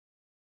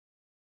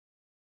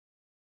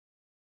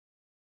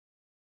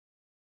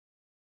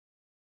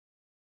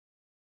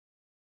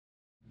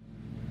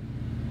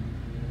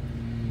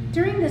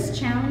During this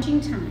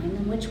challenging time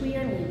in which we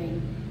are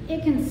living,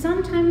 it can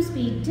sometimes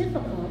be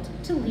difficult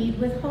to lead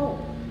with hope.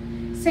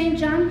 St.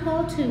 John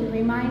Paul II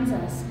reminds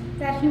us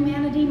that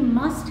humanity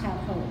must have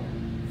hope,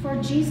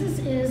 for Jesus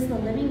is the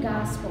living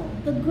gospel,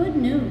 the good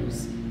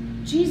news.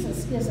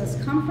 Jesus gives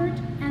us comfort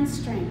and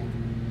strength.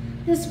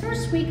 This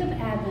first week of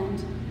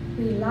Advent,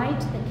 we light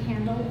the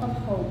candle of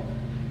hope.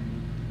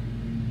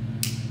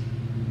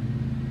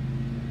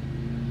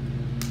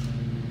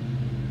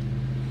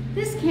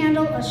 This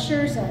candle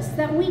assures us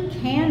that we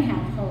can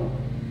have hope,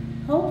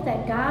 hope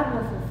that God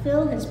will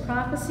fulfill his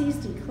prophecies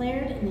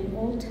declared in the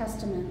Old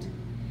Testament.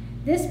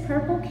 This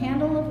purple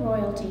candle of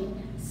royalty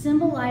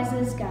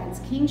symbolizes God's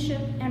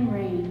kingship and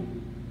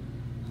reign.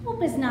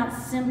 Hope is not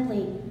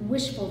simply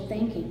wishful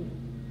thinking.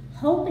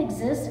 Hope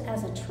exists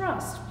as a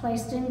trust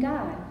placed in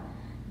God.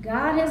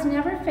 God has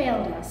never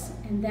failed us,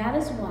 and that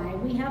is why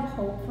we have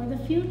hope for the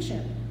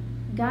future.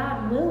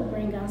 God will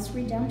bring us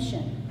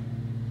redemption.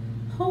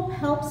 Hope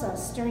helps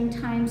us during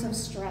times of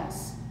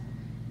stress.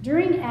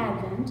 During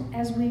Advent,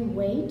 as we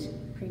wait,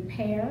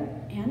 prepare,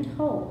 and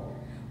hope,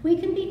 we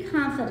can be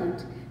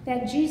confident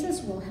that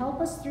Jesus will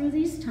help us through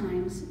these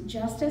times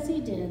just as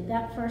he did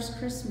that first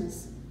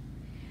Christmas.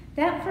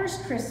 That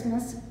first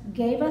Christmas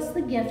gave us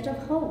the gift of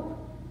hope.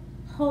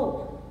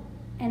 Hope,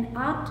 an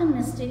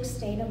optimistic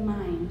state of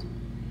mind,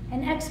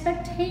 an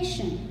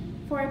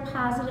expectation for a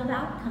positive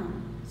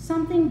outcome,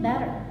 something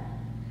better.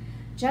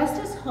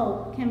 Just as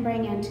hope can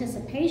bring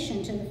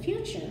anticipation to the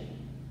future,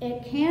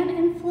 it can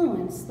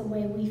influence the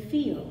way we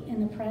feel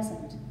in the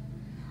present.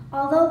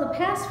 Although the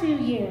past few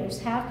years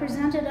have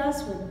presented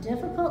us with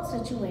difficult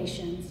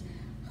situations,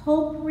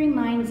 hope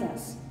reminds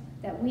us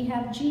that we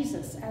have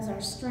Jesus as our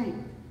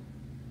strength.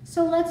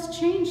 So let's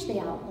change the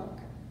outlook.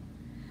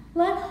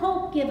 Let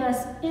hope give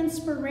us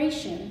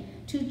inspiration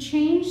to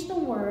change the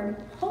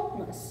word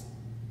hopeless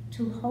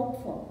to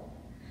hopeful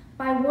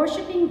by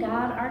worshiping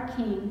God our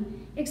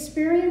King,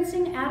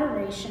 experiencing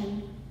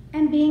adoration,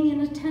 and being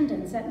in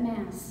attendance at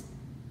Mass.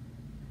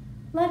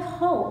 Let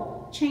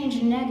hope change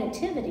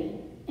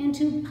negativity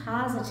into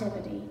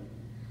positivity.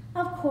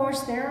 Of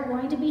course, there are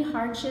going to be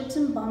hardships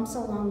and bumps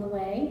along the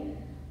way,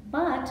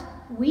 but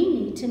we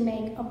need to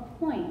make a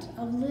point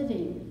of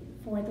living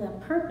for the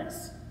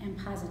purpose and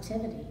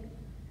positivity.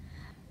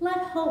 Let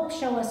hope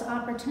show us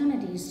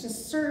opportunities to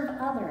serve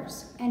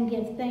others and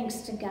give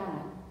thanks to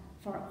God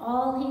for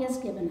all he has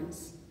given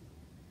us.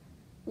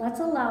 Let's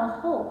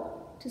allow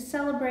hope to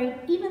celebrate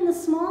even the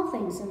small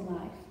things in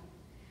life.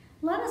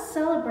 Let us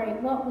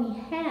celebrate what we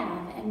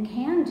have and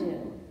can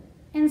do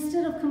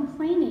instead of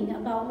complaining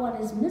about what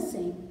is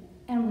missing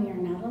and we are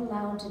not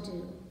allowed to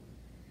do.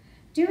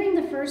 During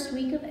the first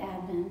week of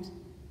Advent,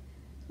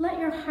 let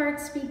your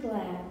hearts be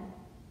glad.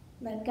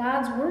 Let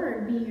God's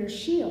word be your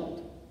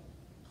shield.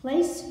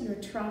 Place your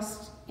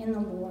trust in the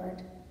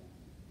Lord.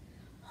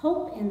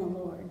 Hope in the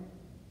Lord.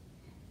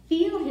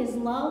 Feel his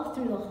love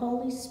through the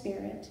Holy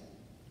Spirit.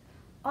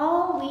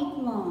 All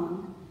week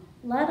long,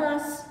 let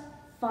us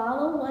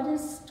follow what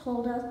is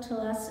told to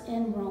us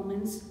in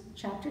Romans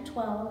chapter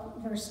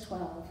 12, verse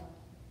 12.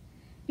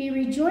 Be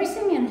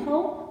rejoicing in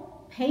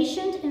hope,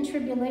 patient in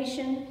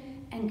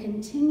tribulation, and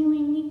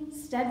continuing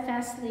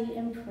steadfastly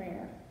in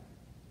prayer.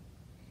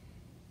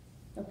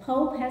 The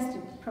Pope has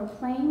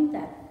proclaimed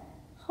that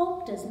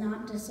hope does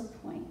not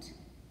disappoint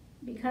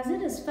because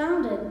it is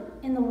founded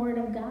in the Word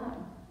of God.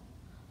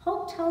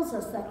 Hope tells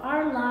us that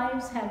our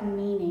lives have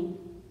meaning.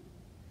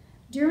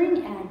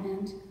 During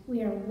Advent,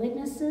 we are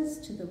witnesses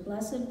to the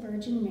Blessed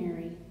Virgin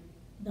Mary,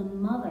 the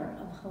Mother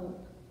of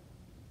Hope,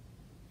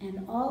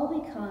 and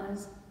all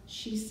because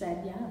she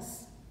said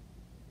yes.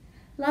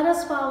 Let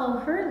us follow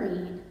her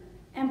lead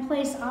and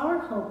place our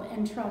hope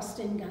and trust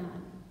in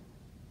God.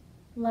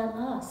 Let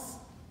us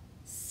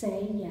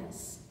say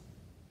yes.